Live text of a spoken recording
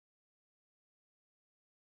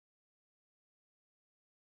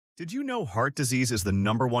Did you know heart disease is the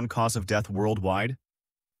 #1 cause of death worldwide?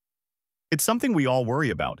 It's something we all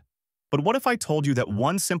worry about. But what if I told you that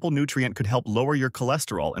one simple nutrient could help lower your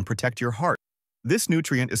cholesterol and protect your heart? This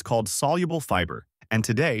nutrient is called soluble fiber, and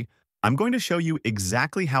today, I'm going to show you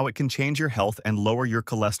exactly how it can change your health and lower your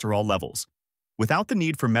cholesterol levels, without the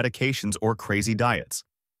need for medications or crazy diets.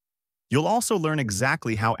 You'll also learn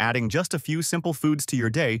exactly how adding just a few simple foods to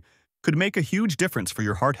your day could make a huge difference for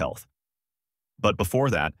your heart health. But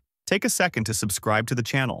before that, take a second to subscribe to the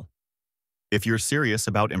channel. If you're serious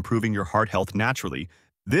about improving your heart health naturally,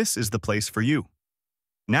 this is the place for you.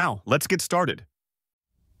 Now, let's get started.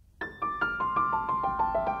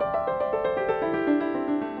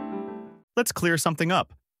 Let's clear something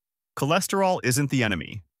up. Cholesterol isn't the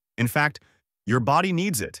enemy. In fact, your body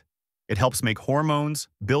needs it. It helps make hormones,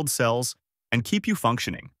 build cells, and keep you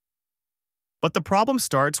functioning. But the problem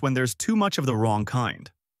starts when there's too much of the wrong kind.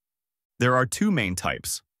 There are two main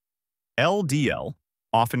types: LDL,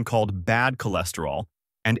 often called bad cholesterol,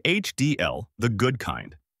 and HDL, the good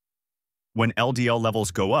kind. When LDL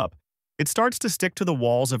levels go up, it starts to stick to the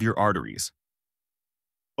walls of your arteries.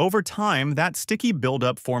 Over time, that sticky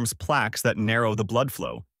buildup forms plaques that narrow the blood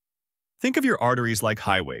flow. Think of your arteries like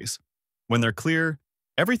highways. When they're clear,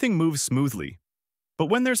 everything moves smoothly.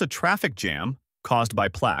 But when there's a traffic jam, caused by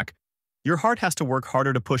plaque, your heart has to work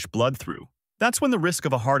harder to push blood through. That's when the risk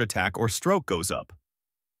of a heart attack or stroke goes up.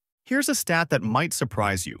 Here's a stat that might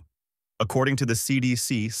surprise you. According to the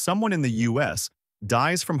CDC, someone in the US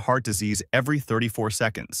dies from heart disease every 34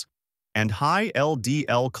 seconds, and high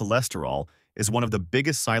LDL cholesterol is one of the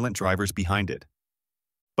biggest silent drivers behind it.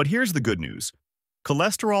 But here's the good news.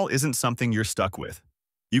 Cholesterol isn't something you're stuck with.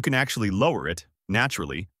 You can actually lower it,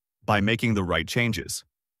 naturally, by making the right changes.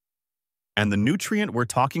 And the nutrient we're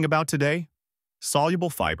talking about today?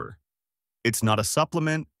 Soluble fiber. It's not a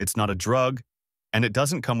supplement, it's not a drug, and it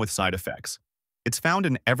doesn't come with side effects. It's found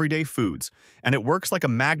in everyday foods, and it works like a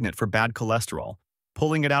magnet for bad cholesterol,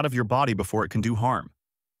 pulling it out of your body before it can do harm.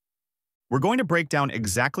 We're going to break down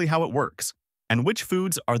exactly how it works, and which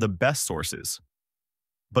foods are the best sources.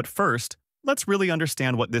 But first, let's really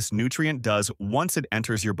understand what this nutrient does once it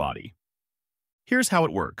enters your body. Here's how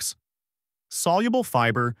it works. Soluble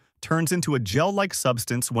fiber turns into a gel-like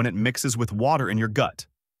substance when it mixes with water in your gut.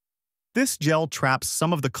 This gel traps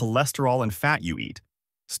some of the cholesterol and fat you eat,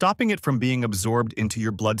 stopping it from being absorbed into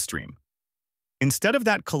your bloodstream. Instead of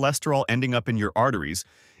that cholesterol ending up in your arteries,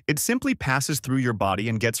 it simply passes through your body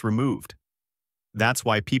and gets removed. That's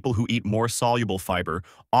why people who eat more soluble fiber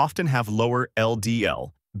often have lower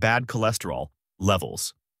LDL, bad cholesterol,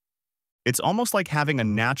 levels. It's almost like having a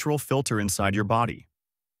natural filter inside your body.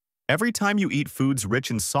 Every time you eat foods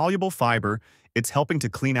rich in soluble fiber, it's helping to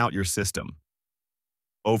clean out your system.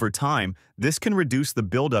 Over time, this can reduce the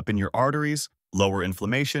buildup in your arteries, lower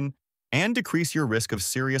inflammation, and decrease your risk of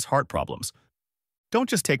serious heart problems. Don't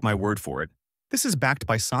just take my word for it. This is backed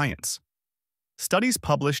by science. Studies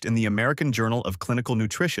published in the American Journal of Clinical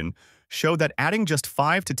Nutrition show that adding just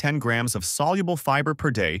 5 to 10 grams of soluble fiber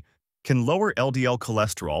per day can lower LDL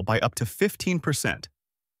cholesterol by up to 15%.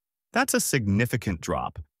 That's a significant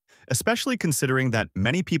drop, especially considering that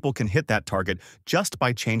many people can hit that target just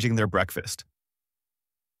by changing their breakfast.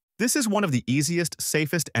 This is one of the easiest,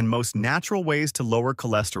 safest, and most natural ways to lower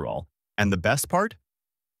cholesterol. And the best part?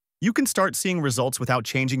 You can start seeing results without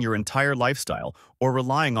changing your entire lifestyle or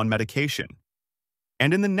relying on medication.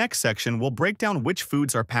 And in the next section, we'll break down which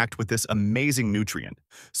foods are packed with this amazing nutrient,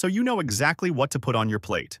 so you know exactly what to put on your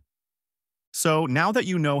plate. So now that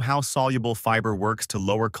you know how soluble fiber works to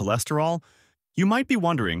lower cholesterol, you might be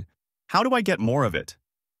wondering, how do I get more of it?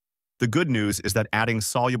 The good news is that adding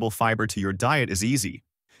soluble fiber to your diet is easy,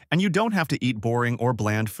 and you don't have to eat boring or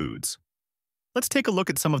bland foods. Let's take a look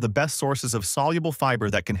at some of the best sources of soluble fiber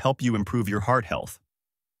that can help you improve your heart health.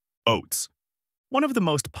 Oats. One of the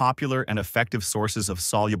most popular and effective sources of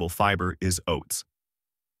soluble fiber is oats.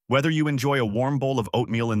 Whether you enjoy a warm bowl of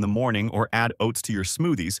oatmeal in the morning or add oats to your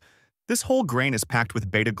smoothies, this whole grain is packed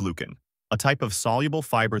with beta-glucan, a type of soluble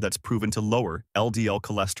fiber that's proven to lower LDL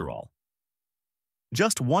cholesterol.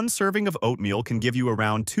 Just one serving of oatmeal can give you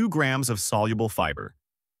around 2 grams of soluble fiber.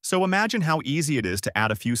 So imagine how easy it is to add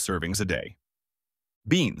a few servings a day.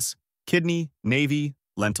 Beans, kidney, navy,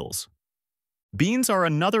 lentils. Beans are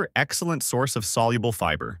another excellent source of soluble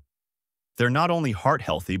fiber. They're not only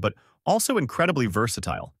heart-healthy, but also incredibly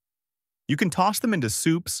versatile. You can toss them into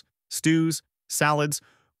soups, stews, salads,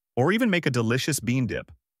 or even make a delicious bean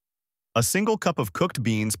dip. A single cup of cooked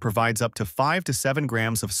beans provides up to 5 to 7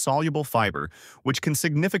 grams of soluble fiber, which can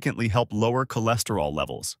significantly help lower cholesterol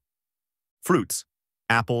levels. Fruits.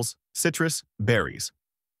 Apples, citrus, berries.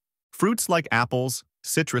 Fruits like apples,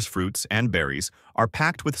 Citrus fruits and berries are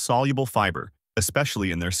packed with soluble fiber,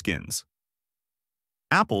 especially in their skins.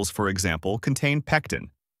 Apples, for example, contain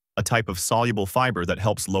pectin, a type of soluble fiber that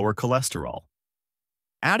helps lower cholesterol.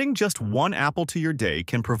 Adding just one apple to your day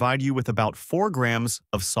can provide you with about 4 grams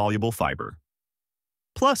of soluble fiber.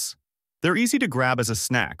 Plus, they're easy to grab as a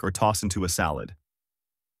snack or toss into a salad.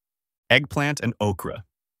 Eggplant and okra.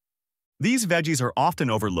 These veggies are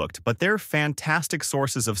often overlooked, but they're fantastic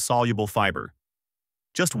sources of soluble fiber.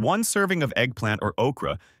 Just one serving of eggplant or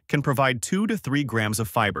okra can provide 2 to 3 grams of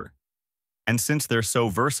fiber. And since they're so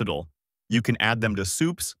versatile, you can add them to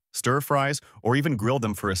soups, stir-fries, or even grill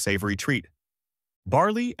them for a savory treat.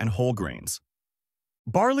 Barley and whole grains.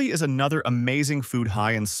 Barley is another amazing food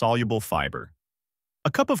high in soluble fiber.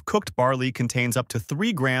 A cup of cooked barley contains up to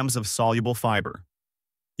 3 grams of soluble fiber.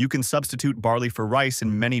 You can substitute barley for rice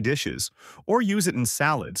in many dishes, or use it in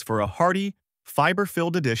salads for a hearty,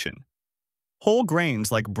 fiber-filled addition. Whole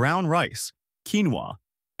grains like brown rice, quinoa,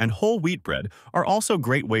 and whole wheat bread are also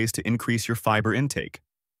great ways to increase your fiber intake.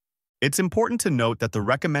 It's important to note that the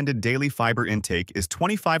recommended daily fiber intake is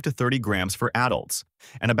 25 to 30 grams for adults,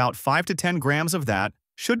 and about 5 to 10 grams of that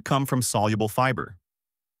should come from soluble fiber.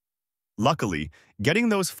 Luckily, getting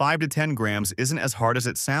those 5 to 10 grams isn't as hard as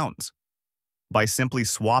it sounds. By simply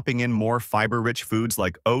swapping in more fiber-rich foods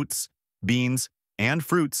like oats, beans, and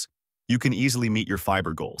fruits, you can easily meet your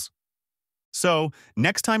fiber goals. So,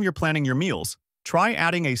 next time you're planning your meals, try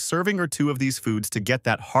adding a serving or 2 of these foods to get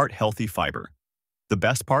that heart-healthy fiber. The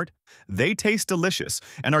best part? They taste delicious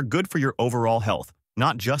and are good for your overall health,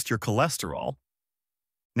 not just your cholesterol.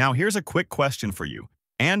 Now here's a quick question for you,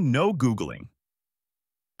 and no Googling.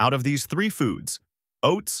 Out of these 3 foods,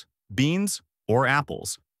 oats, beans, or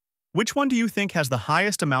apples, which one do you think has the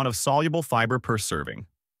highest amount of soluble fiber per serving?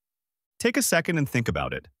 Take a second and think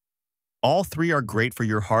about it. All 3 are great for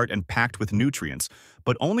your heart and packed with nutrients,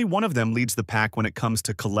 but only one of them leads the pack when it comes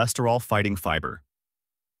to cholesterol-fighting fiber.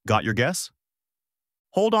 Got your guess?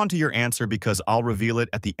 Hold on to your answer because I'll reveal it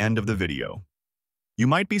at the end of the video. You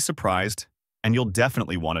might be surprised, and you'll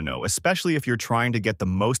definitely want to know, especially if you're trying to get the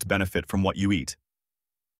most benefit from what you eat.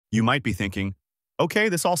 You might be thinking, okay,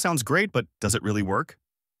 this all sounds great, but does it really work?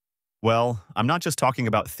 Well, I'm not just talking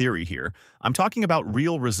about theory here, I'm talking about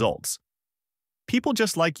real results. People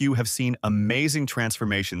just like you have seen amazing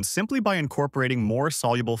transformations simply by incorporating more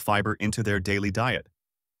soluble fiber into their daily diet.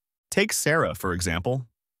 Take Sarah, for example.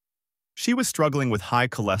 She was struggling with high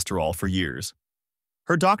cholesterol for years.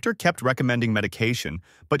 Her doctor kept recommending medication,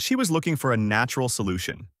 but she was looking for a natural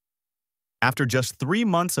solution. After just 3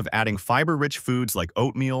 months of adding fiber-rich foods like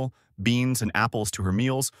oatmeal, beans, and apples to her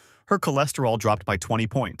meals, her cholesterol dropped by 20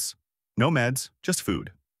 points. No meds, just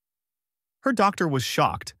food. Her doctor was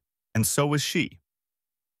shocked, and so was she.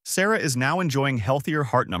 Sarah is now enjoying healthier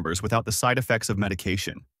heart numbers without the side effects of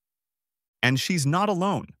medication. And she's not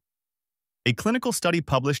alone. A clinical study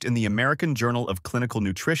published in the American Journal of Clinical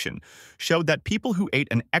Nutrition showed that people who ate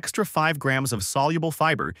an extra 5 grams of soluble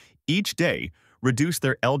fiber each day reduced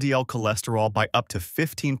their LDL cholesterol by up to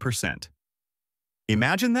 15%.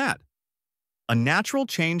 Imagine that! A natural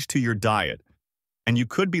change to your diet, and you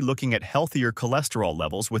could be looking at healthier cholesterol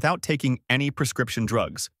levels without taking any prescription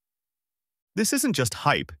drugs. This isn't just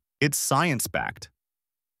hype, it's science-backed.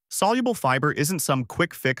 Soluble fiber isn't some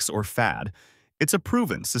quick fix or fad. It's a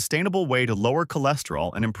proven, sustainable way to lower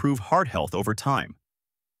cholesterol and improve heart health over time.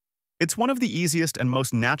 It's one of the easiest and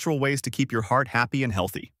most natural ways to keep your heart happy and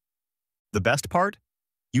healthy. The best part?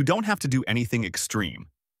 You don't have to do anything extreme.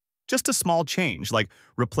 Just a small change, like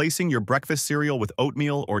replacing your breakfast cereal with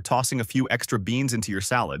oatmeal or tossing a few extra beans into your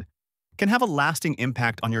salad, can have a lasting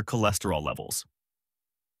impact on your cholesterol levels.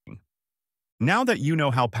 Now that you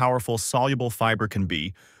know how powerful soluble fiber can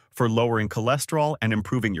be for lowering cholesterol and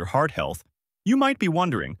improving your heart health, you might be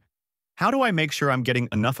wondering, how do I make sure I'm getting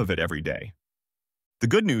enough of it every day? The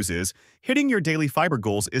good news is, hitting your daily fiber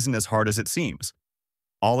goals isn't as hard as it seems.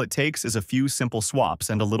 All it takes is a few simple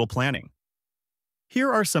swaps and a little planning.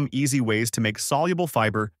 Here are some easy ways to make soluble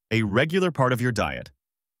fiber a regular part of your diet.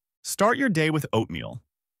 Start your day with oatmeal.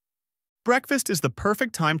 Breakfast is the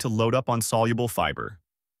perfect time to load up on soluble fiber.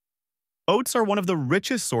 Oats are one of the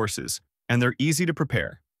richest sources, and they're easy to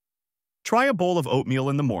prepare. Try a bowl of oatmeal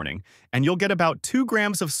in the morning, and you'll get about 2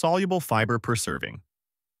 grams of soluble fiber per serving.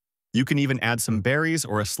 You can even add some berries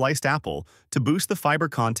or a sliced apple to boost the fiber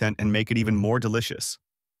content and make it even more delicious.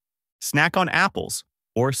 Snack on apples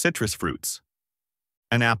or citrus fruits.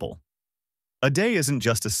 An apple. A day isn't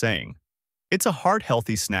just a saying. It's a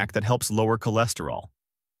heart-healthy snack that helps lower cholesterol.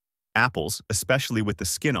 Apples, especially with the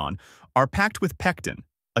skin on, are packed with pectin,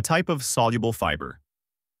 a type of soluble fiber.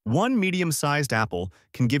 One medium-sized apple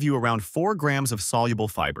can give you around 4 grams of soluble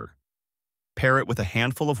fiber. Pair it with a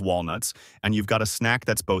handful of walnuts, and you've got a snack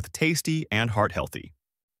that's both tasty and heart-healthy.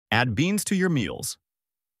 Add beans to your meals.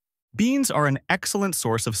 Beans are an excellent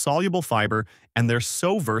source of soluble fiber, and they're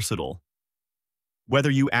so versatile. Whether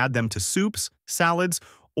you add them to soups, salads,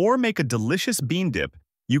 or make a delicious bean dip,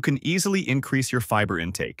 you can easily increase your fiber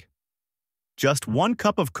intake. Just 1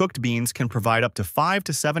 cup of cooked beans can provide up to 5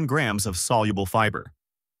 to 7 grams of soluble fiber.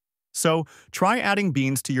 So, try adding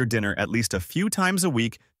beans to your dinner at least a few times a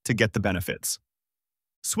week to get the benefits.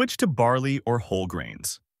 Switch to barley or whole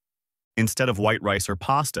grains. Instead of white rice or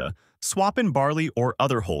pasta, swap in barley or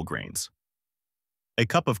other whole grains. A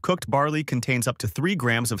cup of cooked barley contains up to 3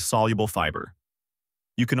 grams of soluble fiber.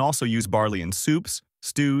 You can also use barley in soups,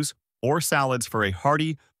 stews, or salads for a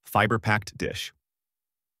hearty, fiber-packed dish.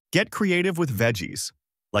 Get creative with veggies,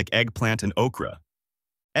 like eggplant and okra.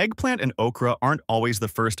 Eggplant and okra aren't always the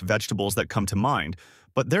first vegetables that come to mind,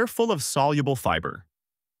 but they're full of soluble fiber.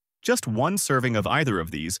 Just 1 serving of either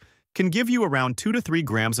of these can give you around 2 to 3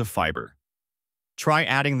 grams of fiber. Try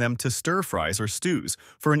adding them to stir-fries or stews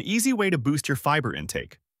for an easy way to boost your fiber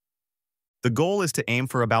intake. The goal is to aim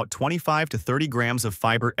for about 25 to 30 grams of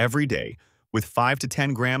fiber every day, with 5 to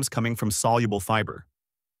 10 grams coming from soluble fiber.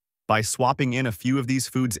 By swapping in a few of these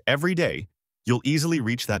foods every day, you'll easily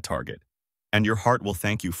reach that target, and your heart will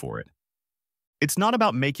thank you for it. It's not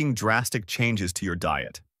about making drastic changes to your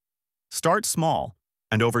diet. Start small,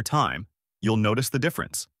 and over time, you'll notice the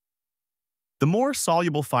difference. The more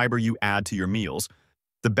soluble fiber you add to your meals,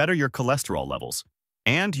 the better your cholesterol levels,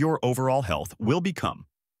 and your overall health will become.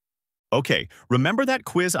 Okay, remember that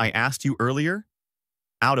quiz I asked you earlier?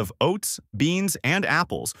 Out of oats, beans, and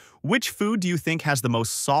apples, which food do you think has the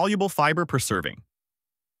most soluble fiber per serving?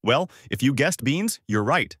 Well, if you guessed beans, you're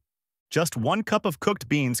right. Just 1 cup of cooked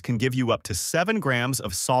beans can give you up to 7 grams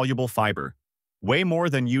of soluble fiber, way more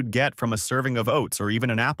than you'd get from a serving of oats or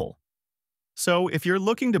even an apple. So, if you're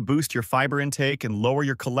looking to boost your fiber intake and lower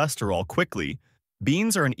your cholesterol quickly,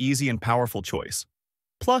 beans are an easy and powerful choice.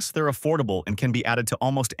 Plus, they're affordable and can be added to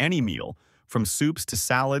almost any meal, from soups to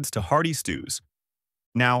salads to hearty stews.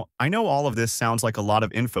 Now, I know all of this sounds like a lot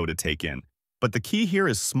of info to take in, but the key here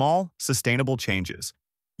is small, sustainable changes.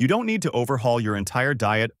 You don't need to overhaul your entire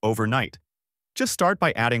diet overnight. Just start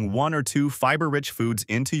by adding 1 or 2 fiber-rich foods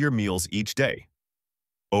into your meals each day.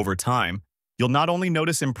 Over time, you'll not only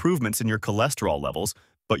notice improvements in your cholesterol levels,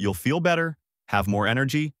 but you'll feel better, have more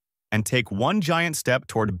energy, and take 1 giant step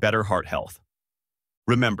toward better heart health.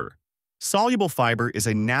 Remember, soluble fiber is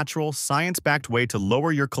a natural, science-backed way to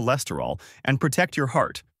lower your cholesterol and protect your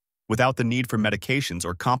heart, without the need for medications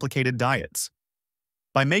or complicated diets.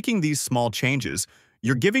 By making these small changes,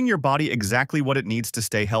 you're giving your body exactly what it needs to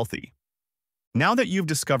stay healthy. Now that you've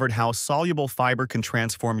discovered how soluble fiber can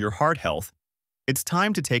transform your heart health, it's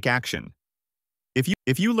time to take action.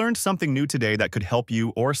 If you learned something new today that could help you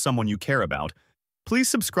or someone you care about, please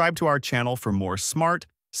subscribe to our channel for more smart,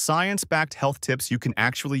 science-backed health tips you can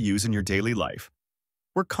actually use in your daily life.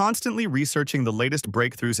 We're constantly researching the latest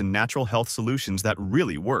breakthroughs in natural health solutions that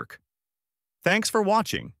really work. Thanks for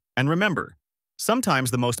watching, and remember,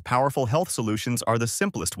 sometimes the most powerful health solutions are the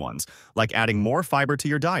simplest ones, like adding more fiber to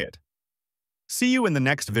your diet. See you in the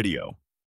next video.